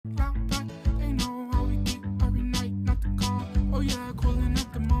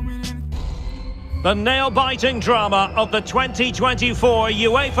The nail-biting drama of the 2024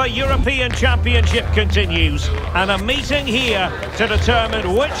 UEFA European Championship continues, and a meeting here to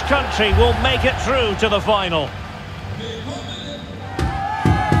determine which country will make it through to the final.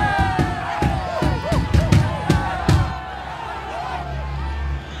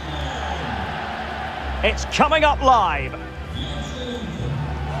 It's coming up live.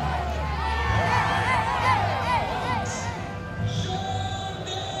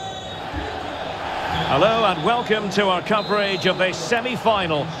 Hello and welcome to our coverage of this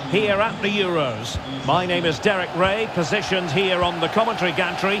semi-final here at the Euros. My name is Derek Ray, positioned here on the commentary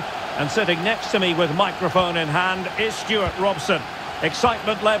gantry, and sitting next to me with microphone in hand is Stuart Robson.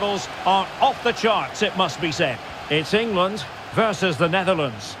 Excitement levels are off the charts, it must be said. It's England versus the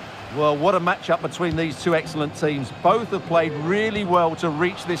Netherlands. Well, what a matchup between these two excellent teams. Both have played really well to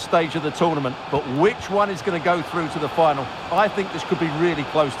reach this stage of the tournament, but which one is going to go through to the final? I think this could be really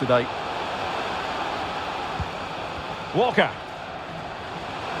close today. Walker.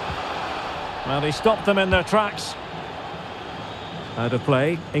 Well, he stopped them in their tracks. Out of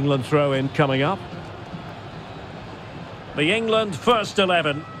play, England throw-in coming up. The England first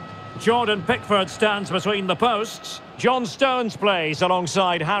 11. Jordan Pickford stands between the posts. John Stones plays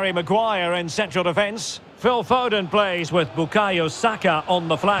alongside Harry Maguire in central defence. Phil Foden plays with Bukayo Saka on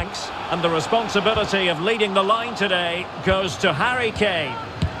the flanks. And the responsibility of leading the line today goes to Harry Kane.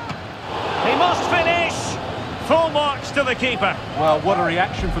 He must finish! Full marks to the keeper. Well, what a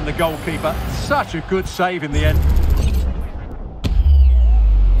reaction from the goalkeeper. Such a good save in the end.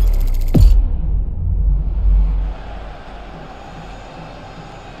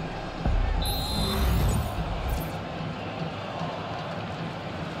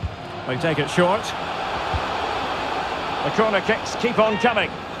 They take it short. The corner kicks keep on coming.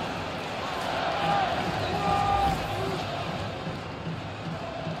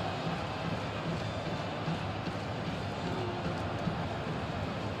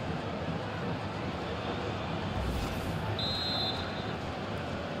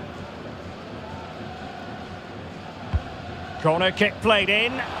 Corner kick played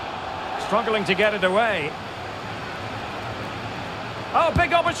in. Struggling to get it away. Oh,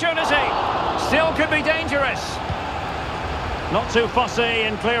 big opportunity. Still could be dangerous. Not too fussy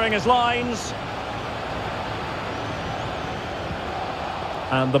in clearing his lines.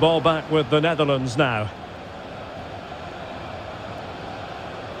 And the ball back with the Netherlands now.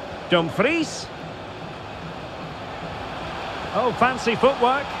 Dumfries. Oh, fancy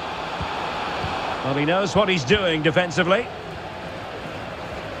footwork. Well, he knows what he's doing defensively.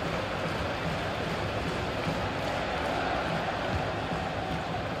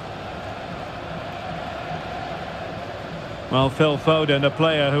 Well, Phil Foden, a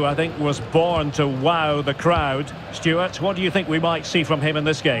player who I think was born to wow the crowd. Stuart, what do you think we might see from him in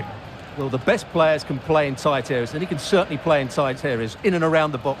this game? Well, the best players can play in tight areas, and he can certainly play in tight areas, in and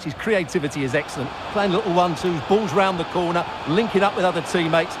around the box. His creativity is excellent. Playing little 1-2s, balls round the corner, linking up with other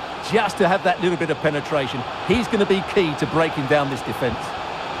teammates, just to have that little bit of penetration. He's going to be key to breaking down this defence.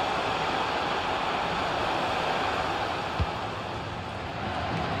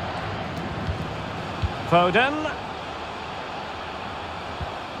 Foden.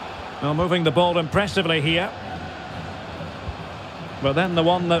 Well, moving the ball impressively here. But then the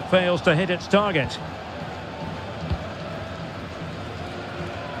one that fails to hit its target.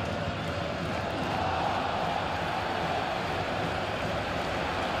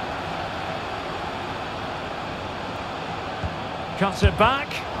 Cuts it back.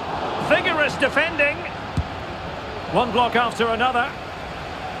 Vigorous defending. One block after another.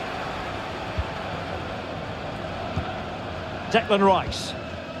 Declan Rice.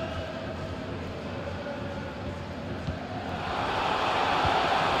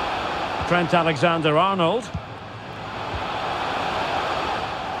 Trent Alexander-Arnold.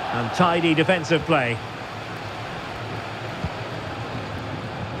 And tidy defensive play.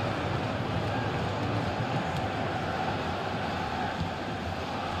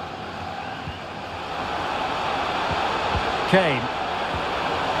 Kane.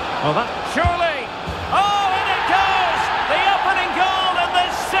 Well, that surely. Oh, and it goes! The opening goal in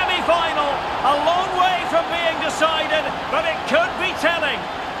this semi-final. A long way from being decided, but it could be telling.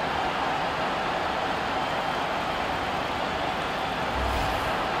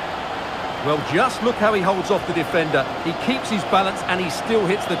 Well, just look how he holds off the defender. He keeps his balance and he still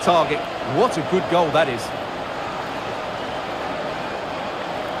hits the target. What a good goal that is.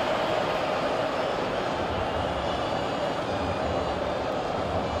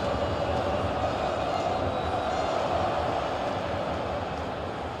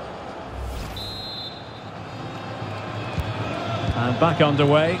 And back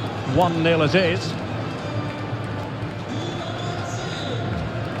underway, 1-0 it is.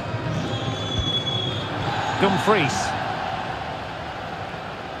 Dumfries.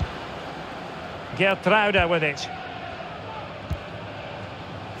 Geertruida with it.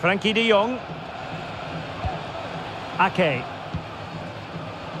 Frankie de Jong. Ake.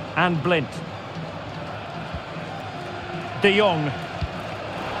 And Blind. De Jong.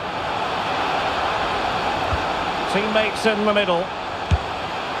 Teammates in the middle.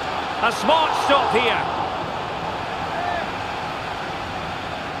 A smart stop here.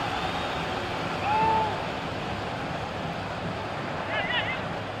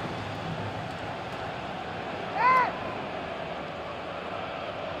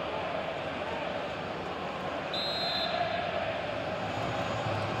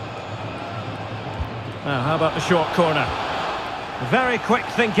 Now, how about the short corner? Very quick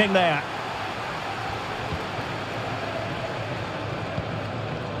thinking there.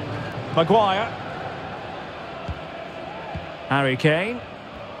 Maguire. Harry Kane.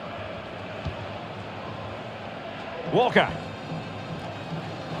 Walker.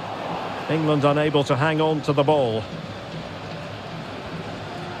 England unable to hang on to the ball.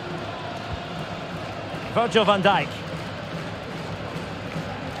 Virgil van Dijk.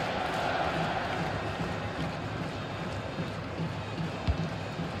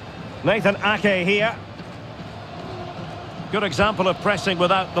 Nathan Ake here. Good example of pressing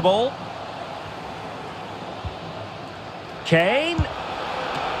without the ball. Kane.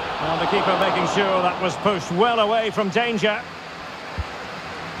 And the keeper making sure that was pushed well away from danger.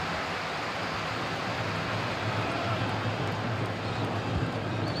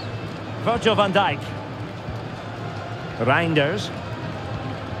 Virgil van Dijk. Reinders.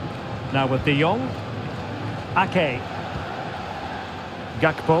 Now with De Jong. Ake.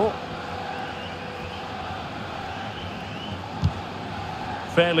 Gakpo.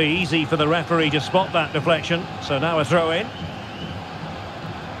 Fairly easy for the referee to spot that deflection, so now a throw-in.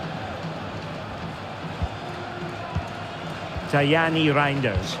 Tajani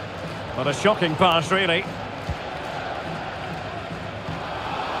Reinders. What a shocking pass, really.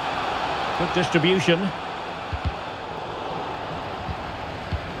 Good distribution.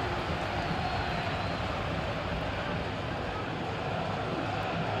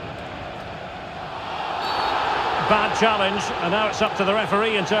 Bad challenge, and now it's up to the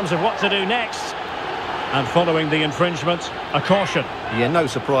referee in terms of what to do next. And following the infringement, a caution. Yeah, no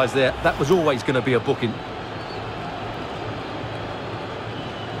surprise there. That was always going to be a booking.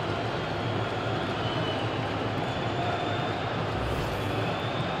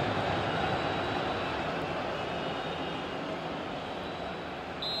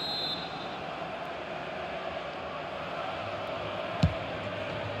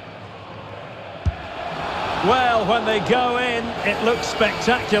 Well, when they go in, it looks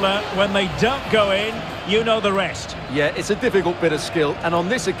spectacular. When they don't go in, you know the rest. Yeah, it's a difficult bit of skill, and on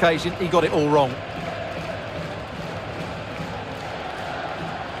this occasion, he got it all wrong.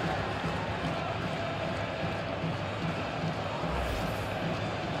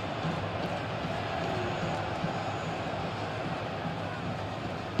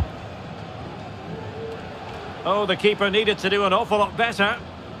 Oh, the keeper needed to do an awful lot better.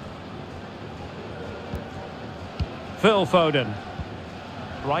 Phil Foden.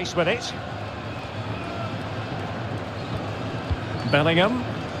 Rice with it. Bellingham.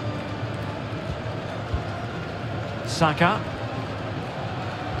 Saka.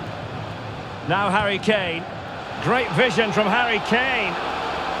 Now Harry Kane. Great vision from Harry Kane.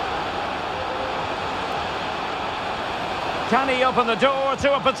 Can he open the door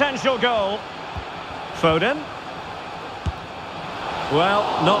to a potential goal? Foden. Well,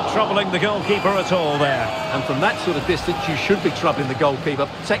 not troubling the goalkeeper at all there. And from that sort of distance, you should be troubling the goalkeeper.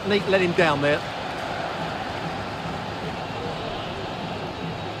 Technique let him down there.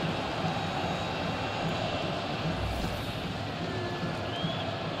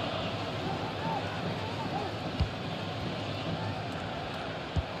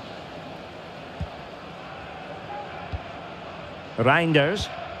 Reinders.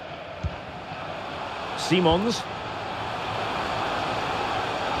 Simons.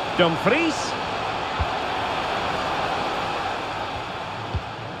 Dumfries.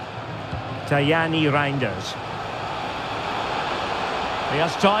 Tajani Reinders. He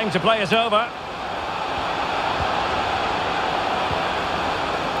has time to play it over.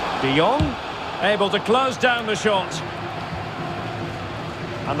 De Jong able to close down the shot.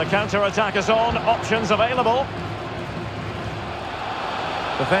 And the counter-attack is on. Options available.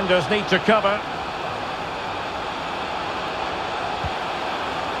 Defenders need to cover.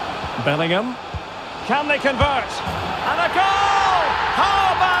 Bellingham. Can they convert? And a goal!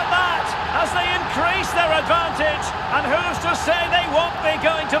 advantage, and who's to say they won't be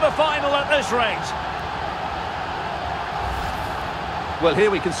going to the final at this rate? Well,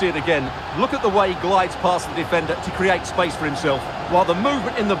 here we can see it again. Look at the way he glides past the defender to create space for himself, while the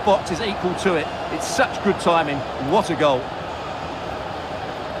movement in the box is equal to it. It's such good timing. What a goal.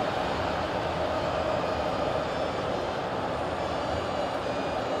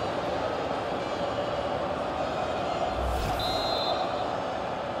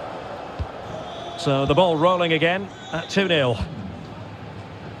 So the ball rolling again at 2-0.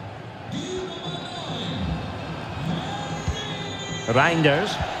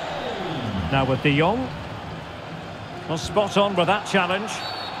 Reinders. Now with De Jong. Well, spot on with that challenge.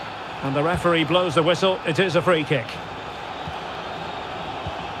 And the referee blows the whistle. It is a free kick.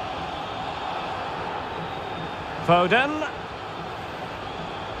 Foden.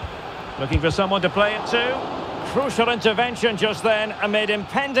 Looking for someone to play it to. Crucial intervention just then amid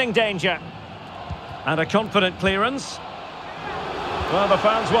impending danger. And a confident clearance. Well, the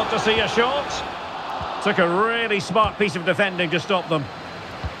fans want to see a shot. Took a really smart piece of defending to stop them.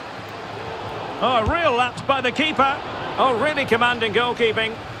 Oh, a real lapse by the keeper. Oh, really commanding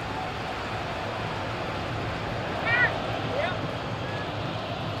goalkeeping.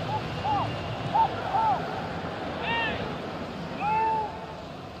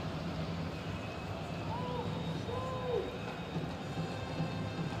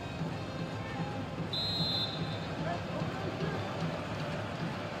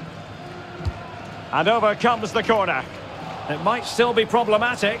 And over comes the corner. It might still be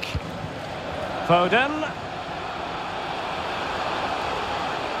problematic. Foden.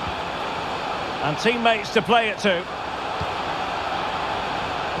 And teammates to play it to.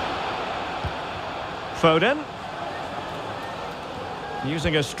 Foden.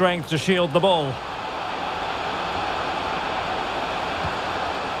 Using his strength to shield the ball.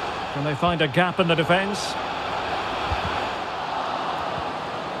 Can they find a gap in the defence?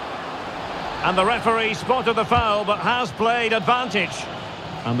 And the referee spotted the foul, but has played advantage.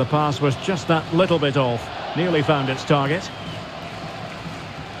 And the pass was just that little bit off. Nearly found its target.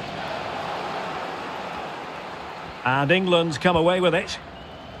 And England's come away with it.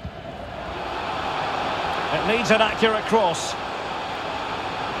 It needs an accurate cross.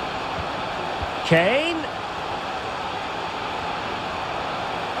 Kane.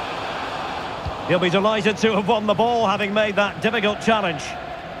 He'll be delighted to have won the ball, having made that difficult challenge.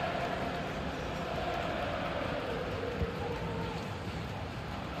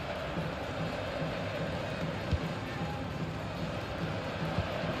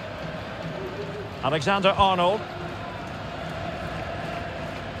 Alexander-Arnold.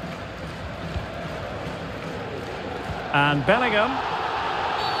 And Bellingham.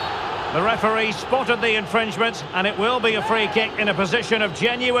 The referee spotted the infringement, and it will be a free kick in a position of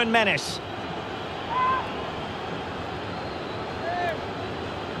genuine menace.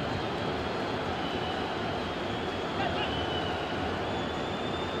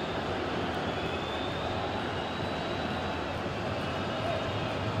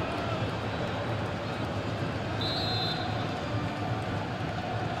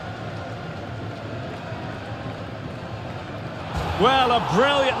 Well, a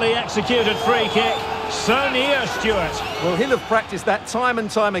brilliantly executed free kick. So near, Stuart. Well, he'll have practiced that time and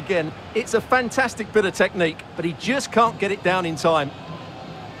time again. It's a fantastic bit of technique, but he just can't get it down in time.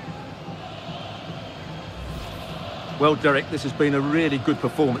 Well, Derek, this has been a really good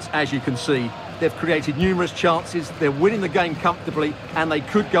performance, as you can see. They've created numerous chances, they're winning the game comfortably, and they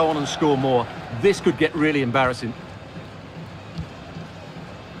could go on and score more. This could get really embarrassing.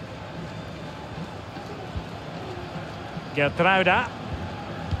 Gertruida.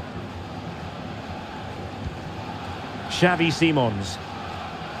 Xavi Simons.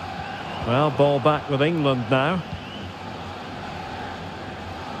 Well, ball back with England now.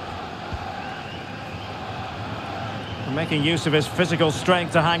 Making use of his physical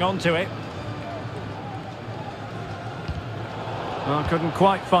strength to hang on to it. Well, couldn't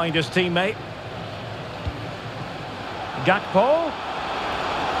quite find his teammate. Gakpo.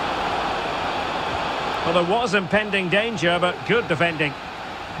 Well, there was impending danger, but good defending.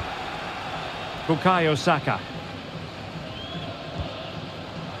 Bukayo Saka.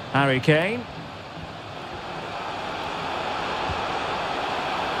 Harry Kane.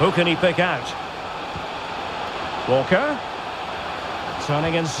 Who can he pick out? Walker.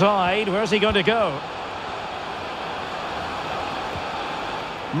 Turning inside. Where's he going to go?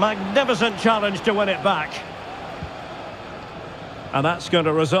 Magnificent challenge to win it back. And that's going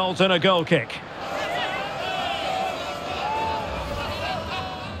to result in a goal kick.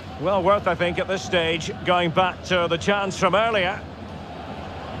 Well worth, I think, at this stage, going back to the chance from earlier.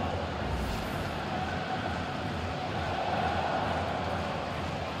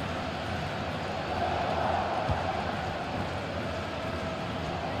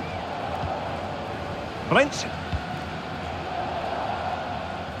 Blint.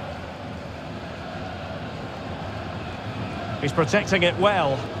 He's protecting it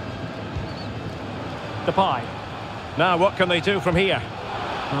well. Depay. Now what can they do from here?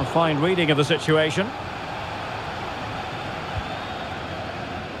 A fine reading of the situation.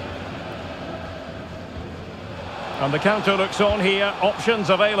 And the counter looks on here. Options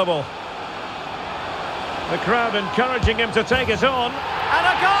available. The crowd encouraging him to take it on. And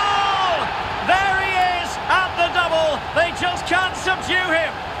a goal! There he is at the double. They just can't subdue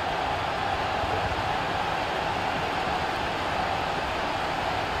him.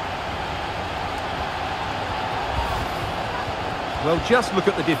 Well, just look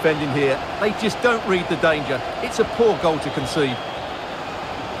at the defending here. They just don't read the danger. It's a poor goal to concede.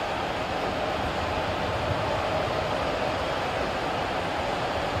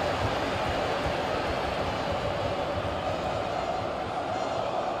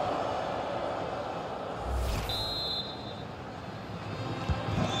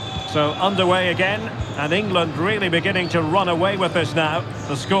 So underway again, and England really beginning to run away with this now.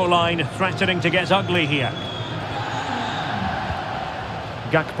 The scoreline threatening to get ugly here.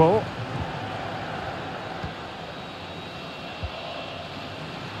 Gakpo.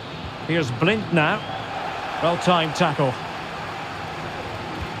 Here's Blint now. Well-timed tackle.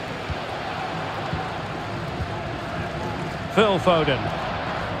 Phil Foden.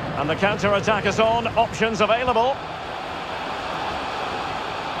 And the counter-attack is on. Options available.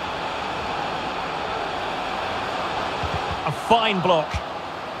 A fine block.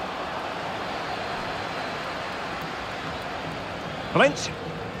 Blint.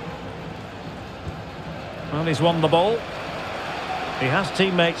 Well, he's won the ball. He has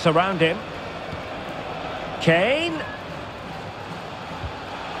teammates around him. Kane.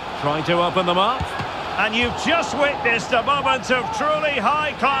 Trying to open them up. And you've just witnessed a moment of truly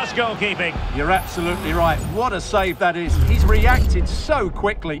high-class goalkeeping. You're absolutely right. What a save that is. He's reacted so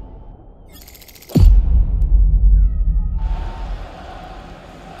quickly.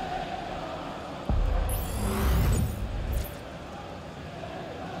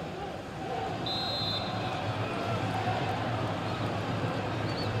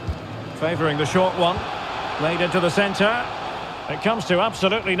 Favouring the short one. Played into the centre. It comes to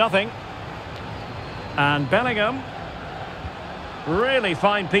absolutely nothing. And Bellingham. Really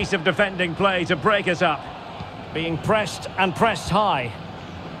fine piece of defending play to break it up. Being pressed and pressed high.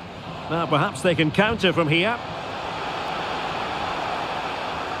 Now perhaps they can counter from here.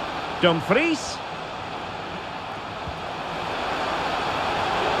 Dumfries.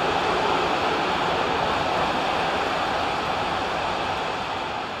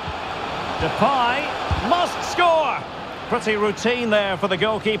 Depay must score. Pretty routine there for the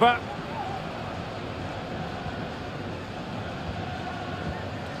goalkeeper.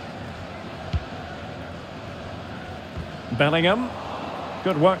 Bellingham.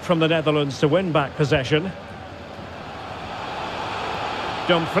 Good work from the Netherlands to win back possession.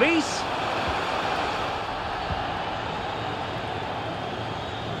 Dumfries.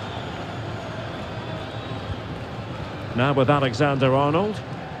 Now with Alexander-Arnold.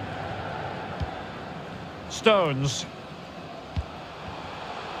 Stones.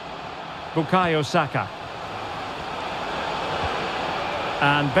 Bukayo Saka.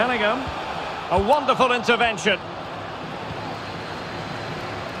 And Bellingham. A wonderful intervention.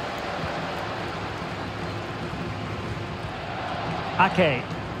 Ake.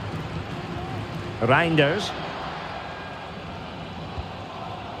 Reinders.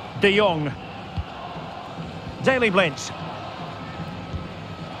 De Jong. Daley Blint.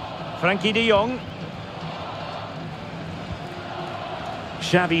 Frankie de Jong.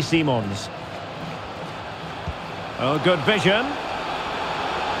 Xavi Simons. Oh, good vision.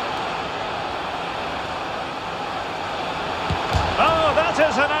 Oh, that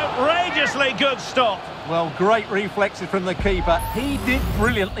is an outrageously good stop. Well, great reflexes from the keeper. He did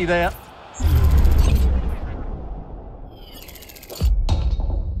brilliantly there.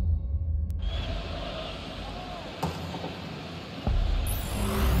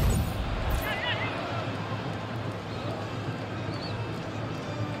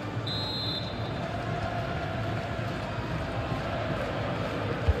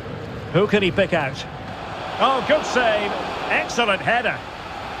 Who can he pick out? Oh, good save. Excellent header.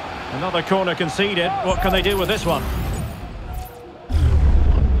 Another corner conceded. What can they do with this one?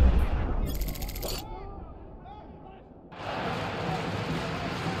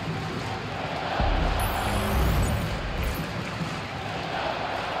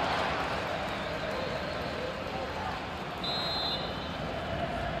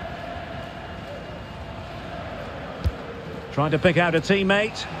 Trying to pick out a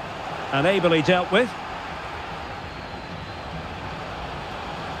teammate. And ably dealt with.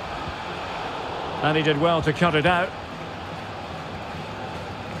 And he did well to cut it out.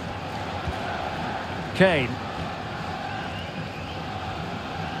 Kane.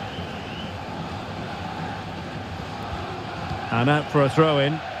 And out for a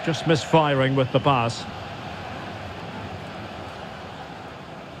throw-in, just misfiring with the pass.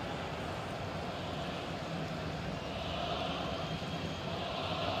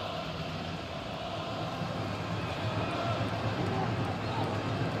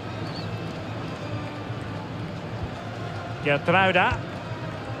 Gertruida.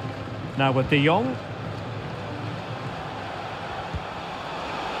 Now with De Jong.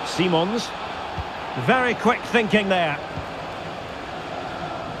 Simons. Very quick thinking there.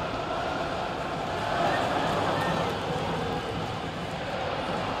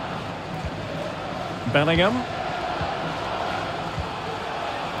 Bellingham.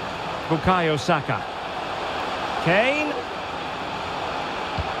 Bukayo Saka. Kane.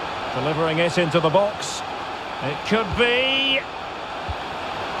 Delivering it into the box. It could be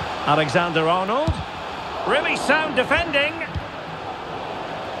Alexander-Arnold. Really sound defending.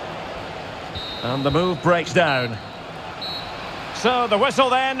 And the move breaks down. So the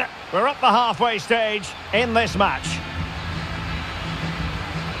whistle then. We're up the halfway stage in this match.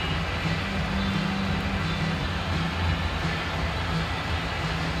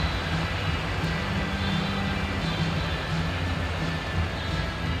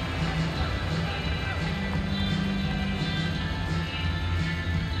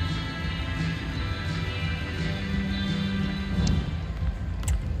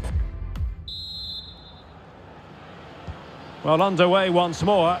 Well, underway once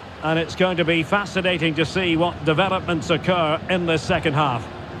more, and it's going to be fascinating to see what developments occur in this second half.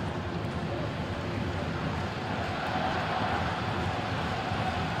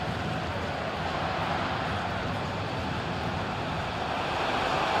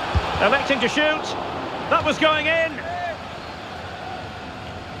 Electing to shoot. That was going in.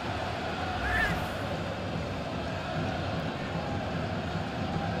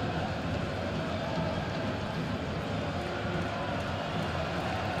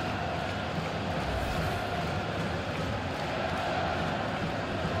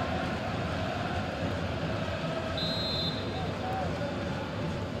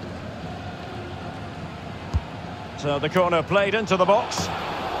 So the corner played into the box.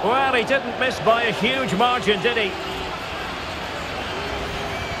 Well, he didn't miss by a huge margin, did he?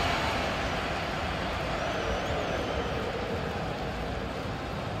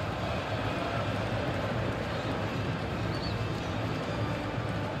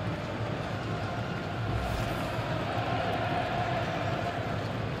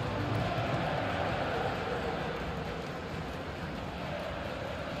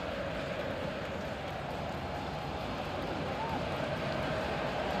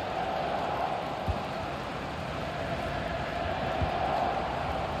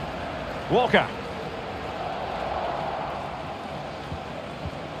 Walker.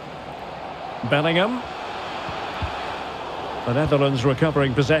 Bellingham. The Netherlands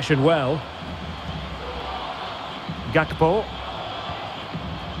recovering possession well. Gakpo.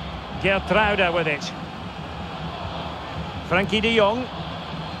 Gertruida with it. Frankie de Jong.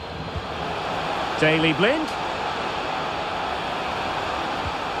 Daley Blind.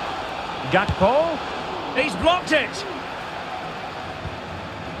 Gakpo. He's blocked it.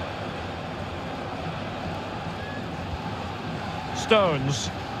 Stones.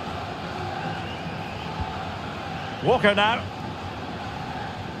 Walker now.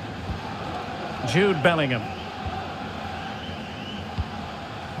 Jude Bellingham.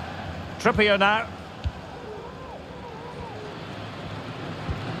 Trippier now.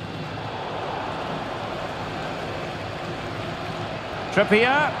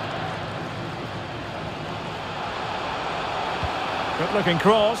 Trippier. Good looking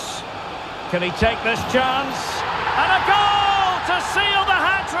cross. Can he take this chance? And a goal to seal the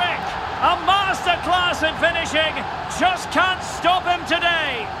hat-trick! A masterclass in finishing. Just can't stop him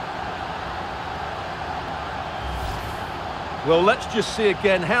today. Well, let's just see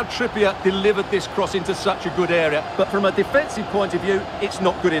again how Trippier delivered this cross into such a good area. But from a defensive point of view, it's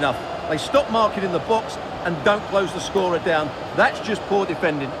not good enough. They stop marking in the box and don't close the scorer down. That's just poor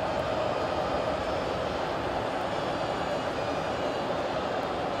defending.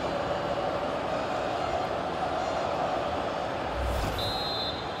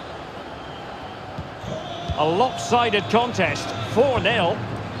 A lopsided contest, 4-0.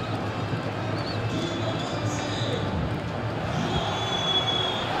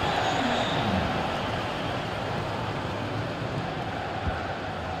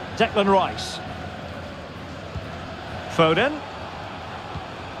 Declan Rice. Foden.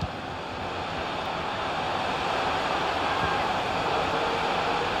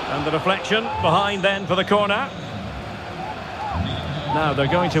 And the deflection behind then for the corner. Now they're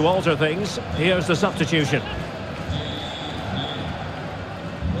going to alter things. Here's the substitution.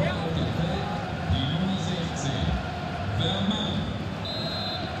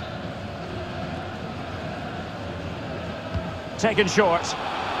 Taken short.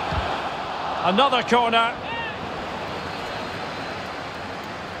 Another corner.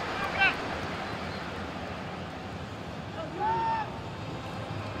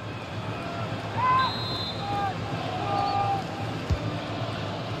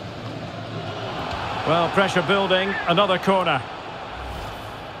 Well, pressure building, another corner.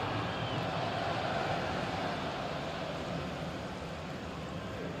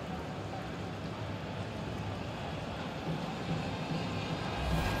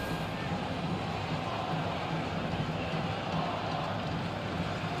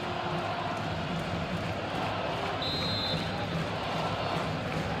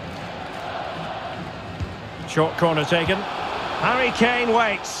 Short corner taken. Harry Kane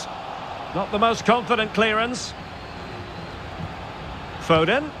waits. Not the most confident clearance.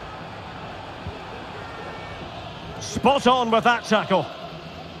 Foden. Spot on with that tackle.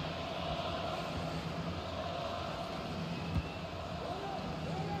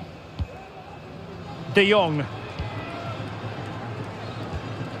 De Jong.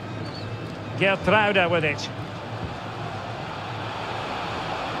 Geertruida with it.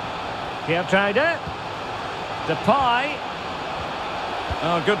 Geertruida. Depay.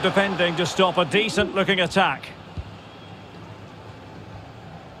 Oh, good defending to stop a decent-looking attack.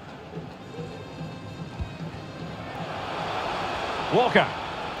 Walker.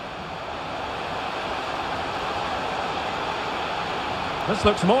 This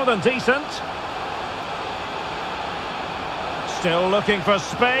looks more than decent. Still looking for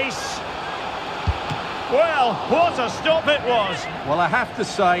space. Well, what a stop it was. Well, I have to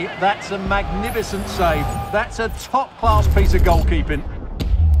say, that's a magnificent save. That's a top-class piece of goalkeeping.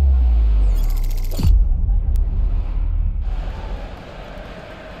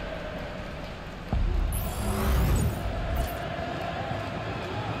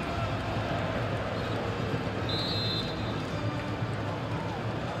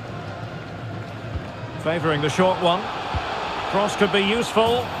 Favouring the short one. Cross could be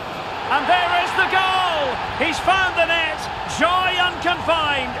useful. And there is the goal! He's found the net! Joy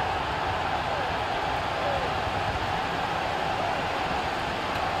unconfined!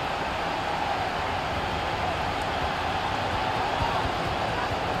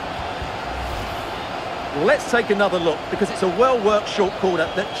 Well, let's take another look, because it's a well-worked short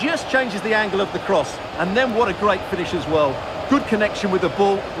corner that just changes the angle of the cross. And then what a great finish as well. Good connection with the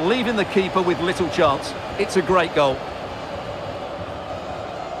ball, leaving the keeper with little chance. It's a great goal.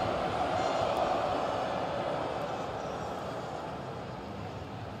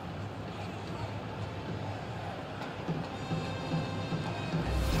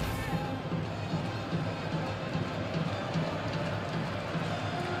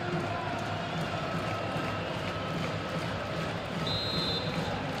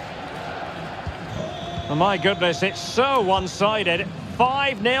 Oh, my goodness, it's so one-sided.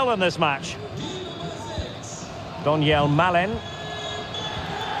 5-0 in this match. Donyell Malen.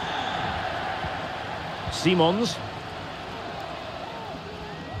 Simons.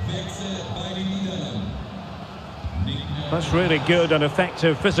 That's really good and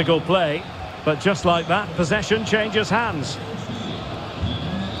effective physical play. But just like that, possession changes hands.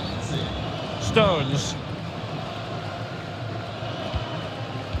 Stones.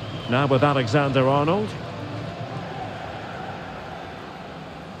 Now with Alexander-Arnold.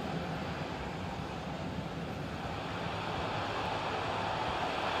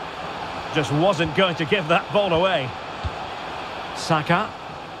 Just wasn't going to give that ball away. Saka.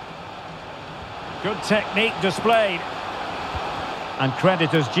 Good technique displayed. And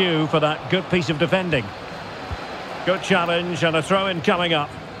credit is due for that good piece of defending. Good challenge and a throw-in coming up.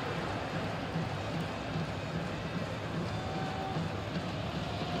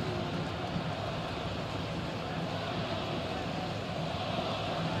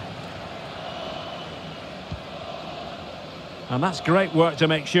 And that's great work to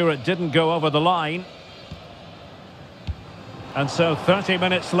make sure it didn't go over the line. And so 30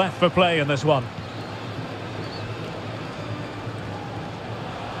 minutes left for play in this one.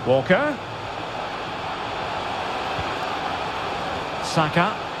 Walker.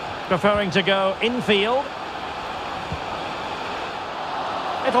 Saka, preferring to go infield.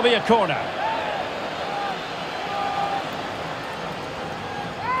 It'll be a corner.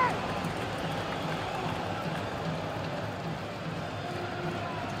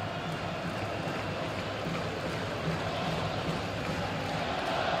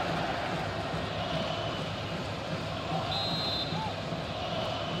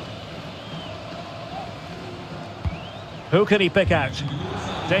 Who can he pick out?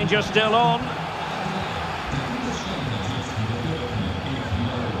 Danger still on.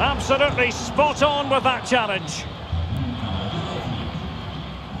 Absolutely spot on with that challenge.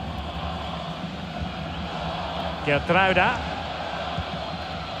 Gertruida.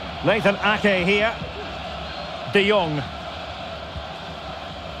 Nathan Ake here. De Jong.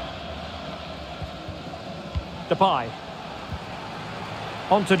 Depay.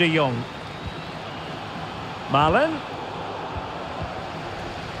 On to De Jong. Malen.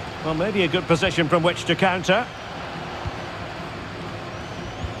 Well, maybe a good position from which to counter.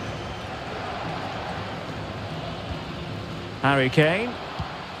 Harry Kane.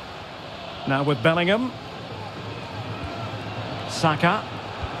 Now with Bellingham. Saka.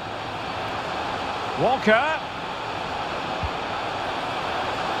 Walker.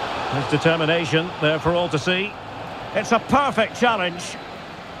 His determination there for all to see. It's a perfect challenge.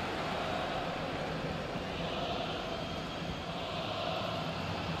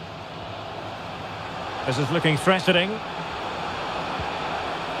 This is looking threatening.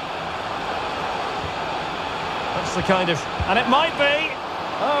 That's the kind of... And it might be!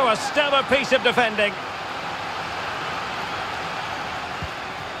 Oh, a stellar piece of defending.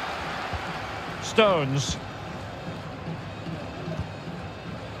 Stones.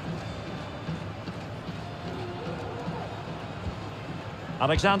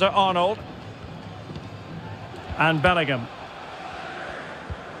 Alexander-Arnold. And Bellingham.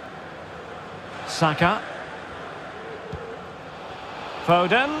 Saka.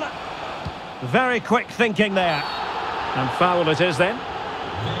 Foden. Very quick thinking there. And foul it is then.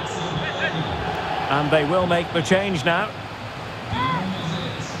 And they will make the change now.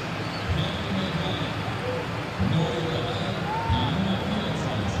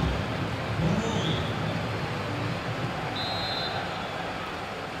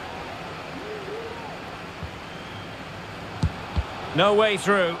 No way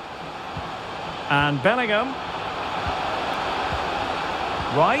through. And Bellingham.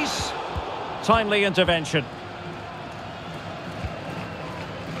 Rice. Timely intervention.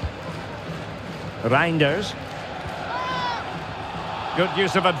 Reinders. Good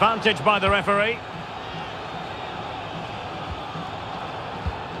use of advantage by the referee.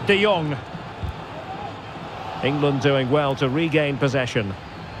 De Jong. England doing well to regain possession.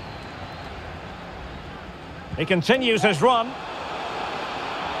 He continues his run.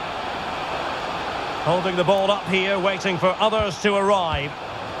 Holding the ball up here, waiting for others to arrive.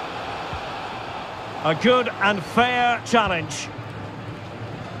 A good and fair challenge.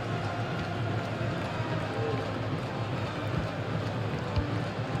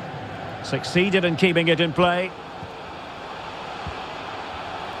 Succeeded in keeping it in play.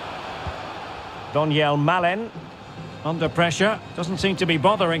 Donyell Malen. Under pressure. Doesn't seem to be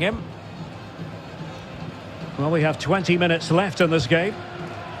bothering him. Well, we have 20 minutes left in this game.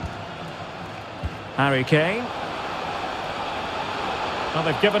 Harry Kane. Well,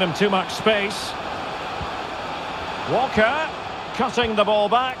 they've given him too much space. Walker. Cutting the ball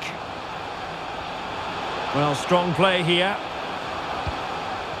back. Well, strong play here.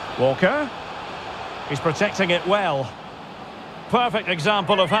 Walker. He's protecting it well. Perfect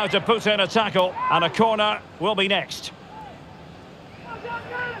example of how to put in a tackle. And a corner will be next.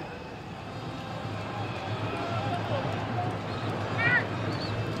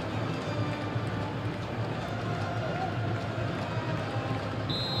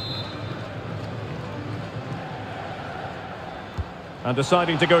 And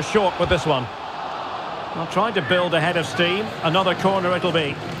deciding to go short with this one. Well, trying to build a head of steam. Another corner it'll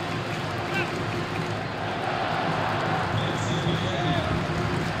be.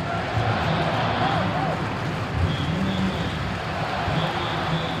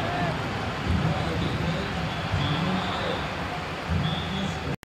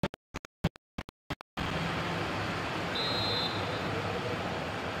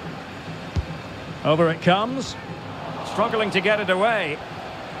 Over it comes. Struggling to get it away.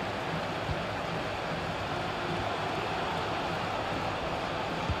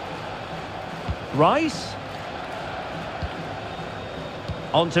 Rice.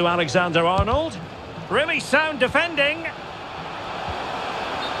 On to Alexander-Arnold. Really sound defending.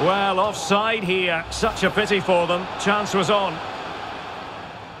 Well, offside here. Such a pity for them. Chance was on.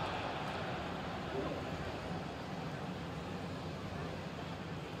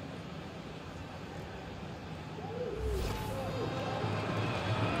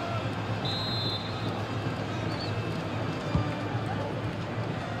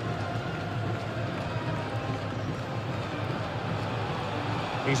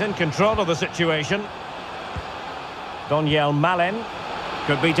 He's in control of the situation. Donyell Malen.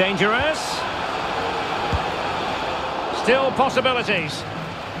 Could be dangerous. Still possibilities.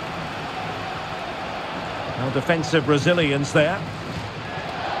 No defensive resilience there.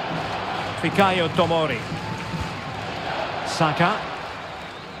 Fikayo Tomori. Saka.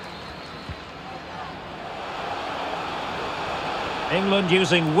 England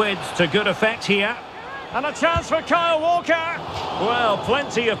using width to good effect here. And a chance for Kyle Walker. Well,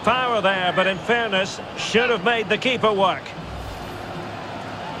 plenty of power there, but in fairness, should have made the keeper work.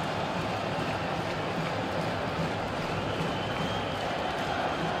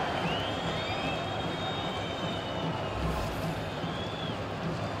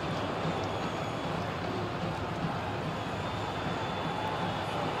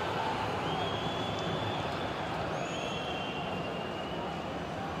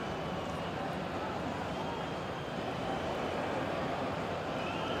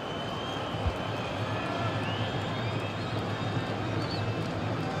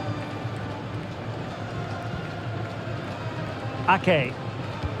 Ake.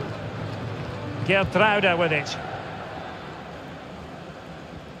 Geertruida with it.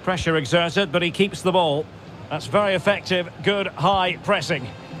 Pressure exerted, but he keeps the ball. That's very effective, good high pressing.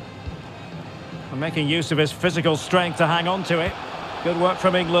 And making use of his physical strength to hang on to it. Good work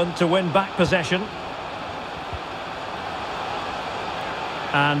from England to win back possession.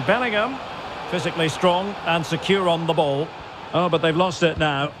 And Bellingham, physically strong and secure on the ball. Oh, but they've lost it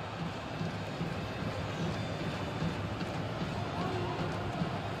now.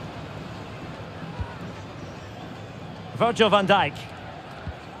 Virgil van Dijk.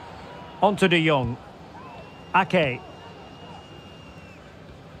 On to De Jong. Ake.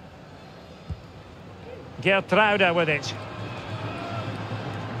 Geertruida with it.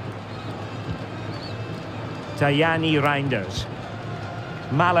 Tajani Reinders.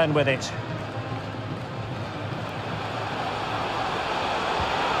 Malen with it.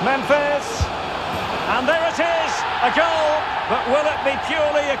 Memphis. And there it is, a goal. But will it be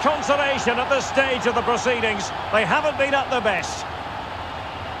purely a consolation at this stage of the proceedings? They haven't been at their best.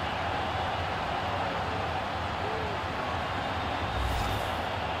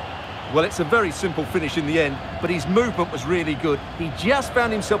 Well, it's a very simple finish in the end, but his movement was really good. He just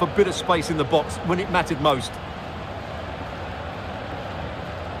found himself a bit of space in the box when it mattered most.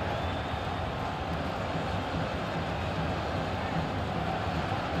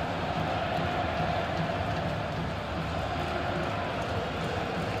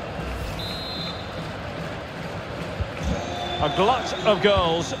 A glut of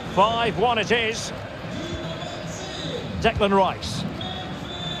goals, 5-1 it is. Declan Rice.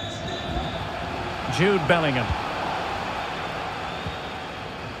 Jude Bellingham.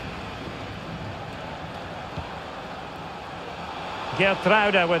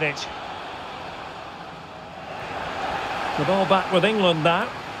 Geertruida with it. The ball back with England now.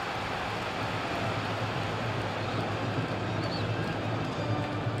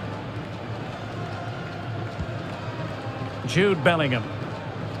 Jude Bellingham.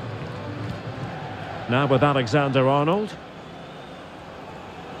 Now with Alexander-Arnold.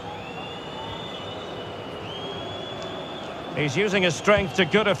 He's using his strength to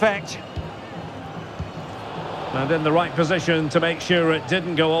good effect. And in the right position to make sure it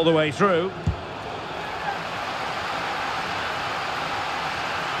didn't go all the way through.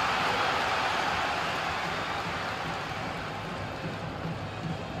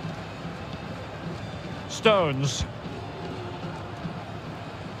 Stones.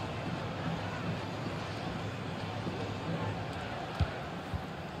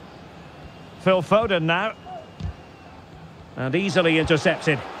 Phil Foden now. And easily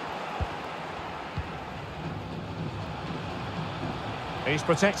intercepted. He's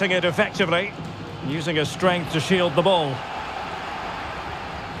protecting it effectively, using his strength to shield the ball.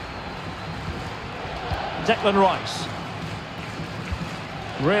 Declan Rice.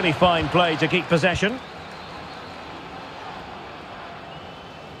 Really fine play to keep possession.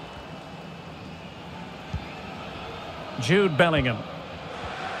 Jude Bellingham.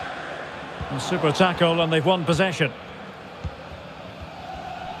 A super tackle and they've won possession.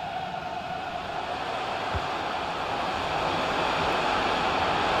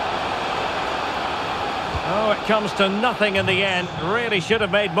 Oh, it comes to nothing in the end. Really should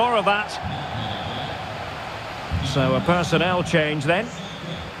have made more of that. So a personnel change then.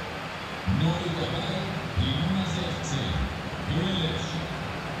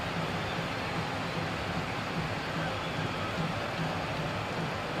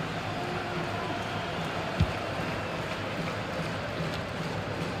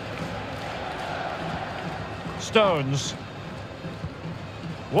 Stones.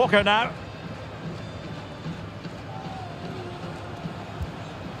 Walker now.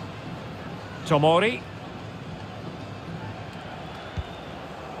 Tomori.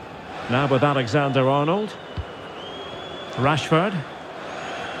 Now with Alexander-Arnold. Rashford.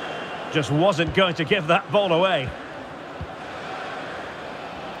 Just wasn't going to give that ball away.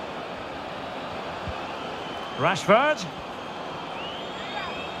 Rashford.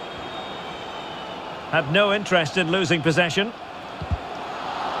 Had no interest in losing possession.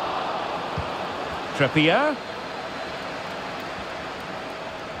 Trippier.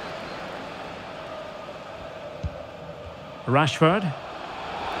 Rashford.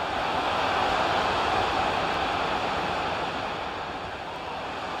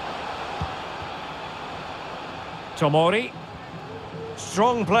 Tomori.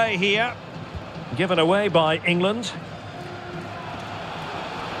 Strong play here. Given away by England.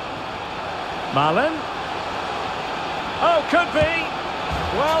 Malin. Oh, could be.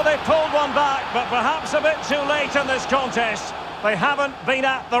 Well, they pulled one back, but perhaps a bit too late in this contest. They haven't been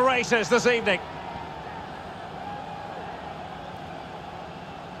at the races this evening.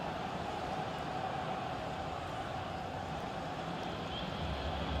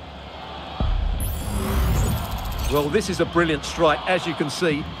 Well, this is a brilliant strike, as you can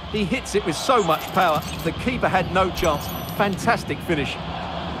see. He hits it with so much power. The keeper had no chance. Fantastic finish.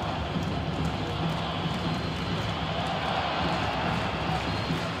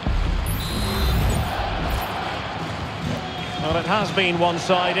 Well, it has been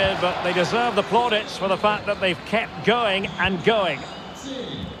one-sided, but they deserve the plaudits for the fact that they've kept going and going.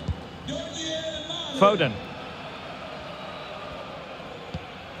 Foden.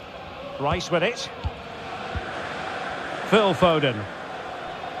 Rice with it. Phil Foden.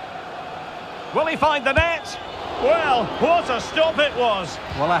 Will he find the net? Well, what a stop it was.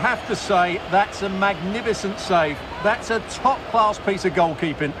 Well, I have to say, that's a magnificent save. That's a top-class piece of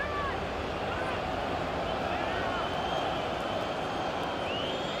goalkeeping.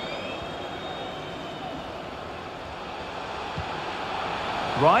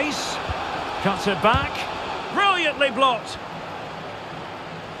 Rice cuts it back. Brilliantly blocked.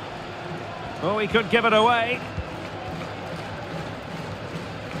 Oh, he could give it away.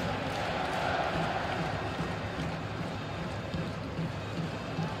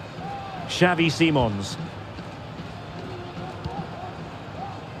 Xavi Simons.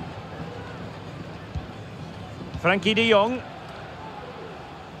 Frankie de Jong.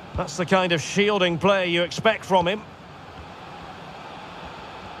 That's the kind of shielding play you expect from him.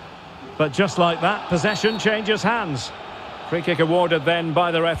 But just like that, possession changes hands. Free kick awarded then by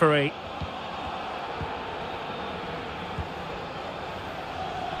the referee.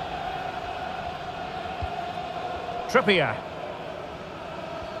 Trippier.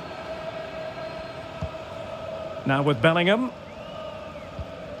 Now with Bellingham.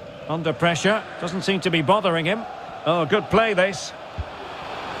 Under pressure. Doesn't seem to be bothering him. Oh, good play this.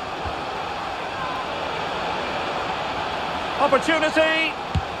 Opportunity.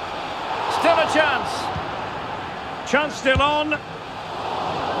 Still a chance. Chance still on.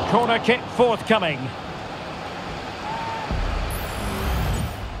 Corner kick forthcoming.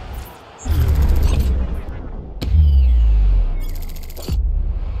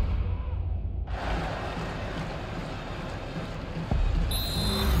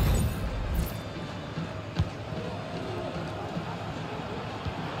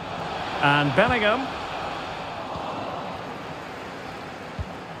 And Bellingham.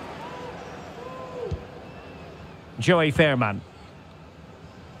 Joey Fairman.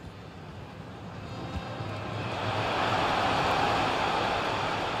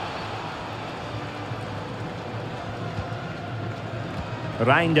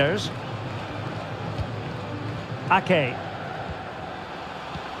 Reinders. Ake.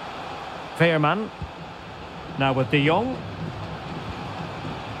 Fairman. Now with de Jong.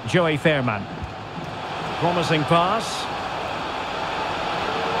 Joey Fairman. Promising pass.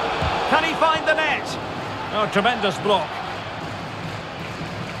 Can he find the net? Oh, tremendous block.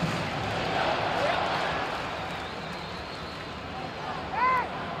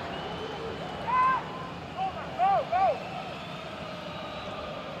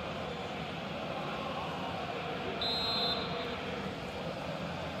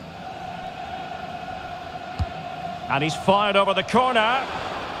 And he's fired over the corner.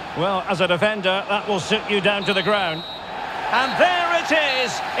 Well, as a defender, that will sit you down to the ground. And there it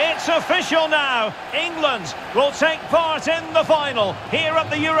is. It's official now. England will take part in the final here at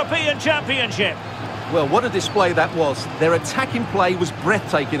the European Championship. Well, what a display that was. Their attacking play was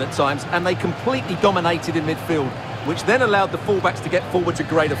breathtaking at times, and they completely dominated in midfield, which then allowed the fullbacks to get forward to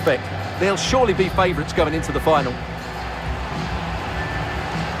great effect. They'll surely be favourites going into the final.